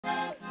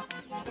Like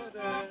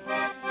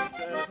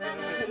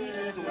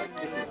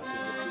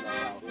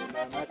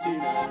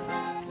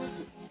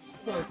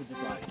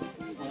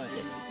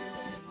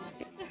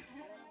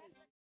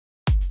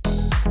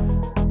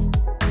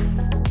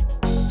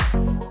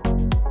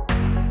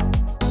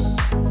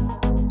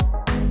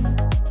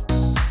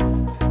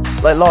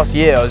last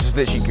year, I was just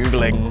literally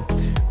Googling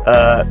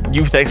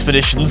youth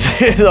expeditions.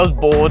 I was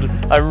bored.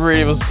 I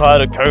really was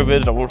tired of COVID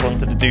and I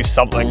wanted to do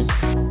something.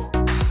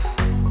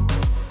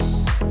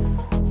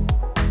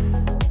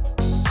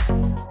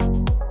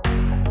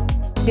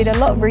 Did a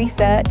lot of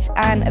research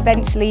and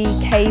eventually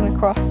came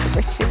across the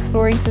British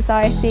Exploring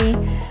Society,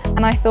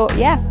 and I thought,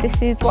 yeah,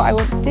 this is what I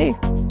want to do.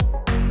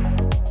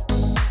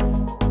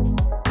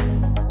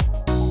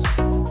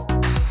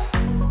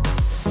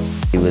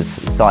 I was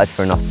excited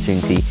for an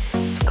opportunity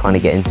to kind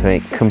of get into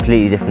a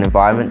completely different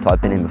environment that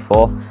I've been in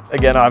before.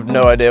 Again, I have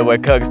no idea where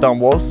Kyrgyzstan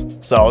was,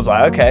 so I was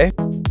like, okay.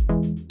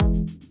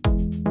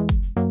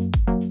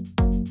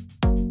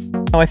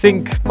 I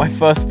think my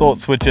first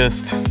thoughts were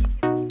just,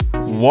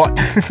 what?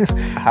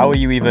 How are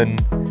you even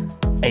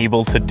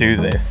able to do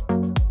this?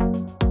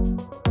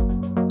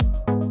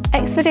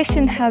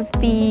 Expedition has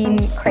been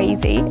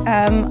crazy.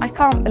 I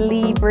can't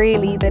believe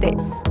really that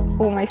it's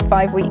almost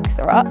 5 weeks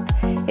are up.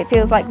 It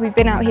feels like we've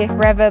been out here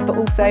forever, but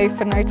also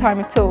for no time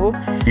at all.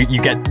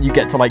 You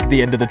get to like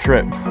the end of the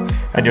trip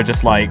and you're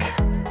just like,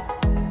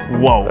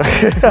 whoa.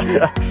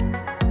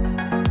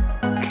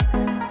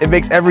 It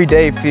makes every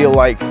day feel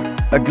like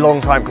a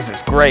long time because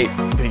it's great,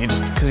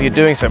 because you're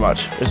doing so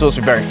much. It's also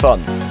very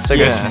fun, so it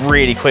goes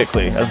really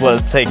quickly as well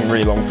as taking a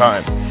really long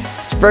time.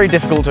 It's very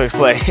difficult to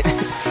explain.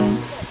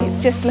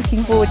 It's just looking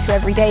forward to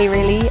every day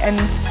really, and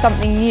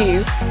something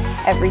new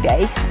every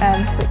day,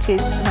 which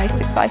is the most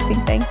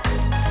exciting thing.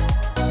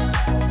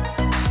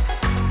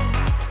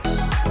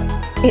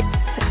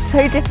 It's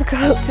so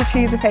difficult to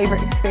choose a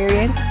favourite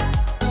experience.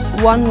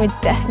 One would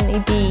definitely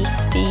be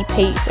the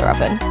pizza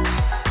oven.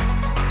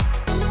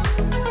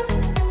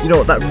 You know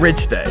what, that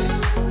ridge day?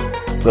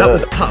 That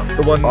was tough,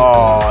 the one...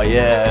 Oh,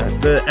 yeah.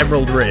 The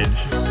Emerald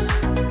Ridge.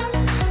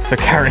 So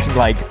carrying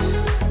like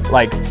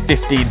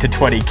 15 to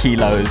 20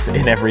 kilos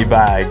in every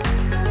bag.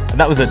 And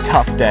that was a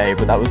tough day,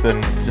 but that was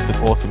just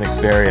an awesome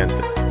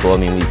experience. Well, I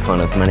mean, we kind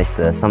of managed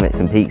to summit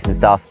some peaks and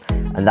stuff,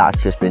 and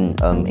that's just been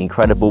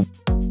incredible.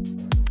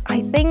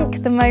 I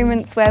think the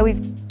moments where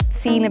we've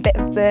seen a bit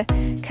of the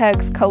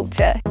Kyrgyz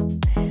culture.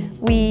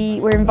 We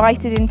were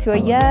invited into a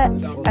yurt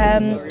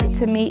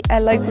to meet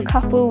a local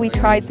couple. We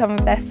tried some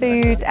of their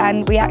food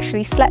and we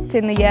actually slept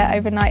in the yurt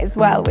overnight as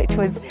well, which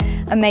was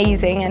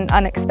amazing and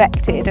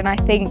unexpected. And I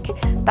think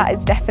that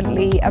is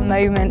definitely a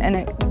moment and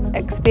an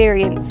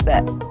experience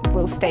that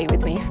will stay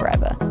with me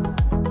forever.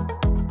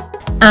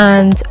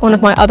 And one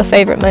of my other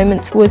favourite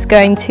moments was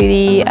going to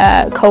the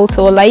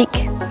Koltor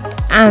Lake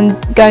and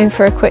going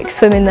for a quick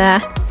swim in there.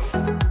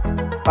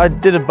 I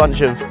did a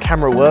bunch of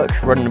camera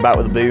work, running about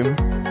with a boom.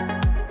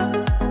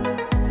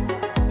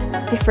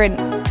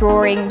 Different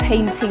drawing,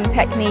 painting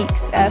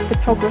techniques,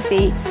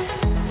 photography.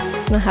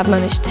 And I have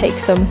managed to take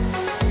some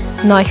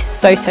nice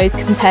photos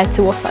compared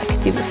to what I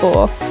could do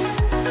before.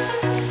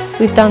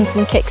 We've done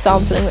some kick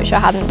sampling, which I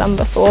hadn't done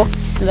before,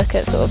 to look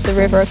at sort of the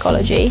river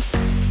ecology.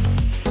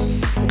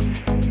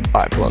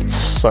 I've learned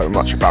so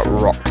much about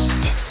rocks.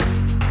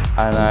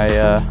 And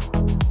I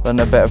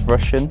learned a bit of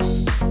Russian.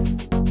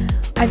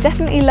 I've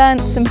definitely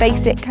learnt some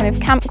basic kind of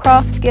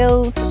campcraft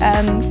skills,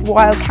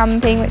 wild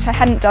camping, which I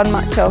hadn't done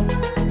much of.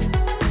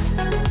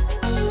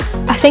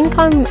 I think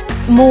I'm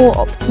more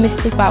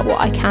optimistic about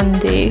what I can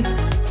do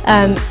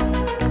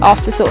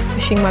after sort of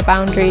pushing my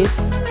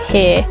boundaries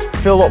here. I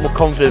feel a lot more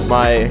confident in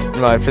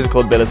my physical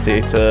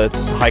ability to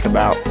hike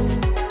about.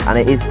 And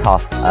it is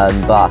tough,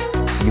 but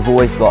you've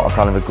always got a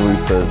kind of a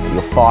group of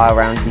your fire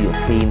around you, your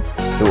team,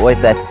 who are always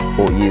there to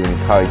support you and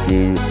encourage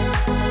you.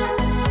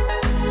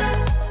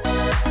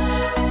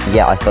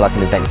 Yeah, I feel like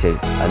an adventure,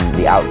 and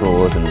the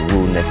outdoors and the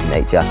wilderness and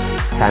nature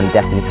can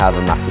definitely have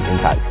a massive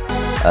impact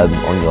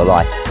on your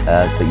life,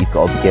 but you've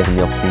got to be given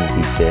the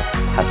opportunity to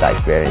have that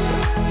experience.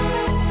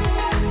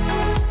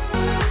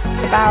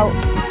 About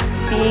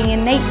being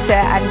in nature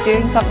and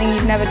doing something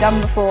you've never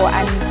done before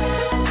and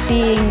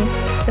being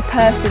the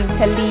person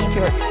to lead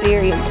your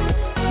experience.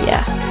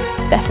 Yeah,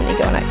 definitely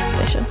go on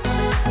expedition.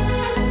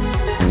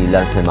 And you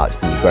learn so much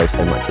and you grow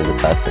so much as a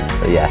person,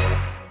 so yeah,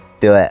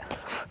 do it.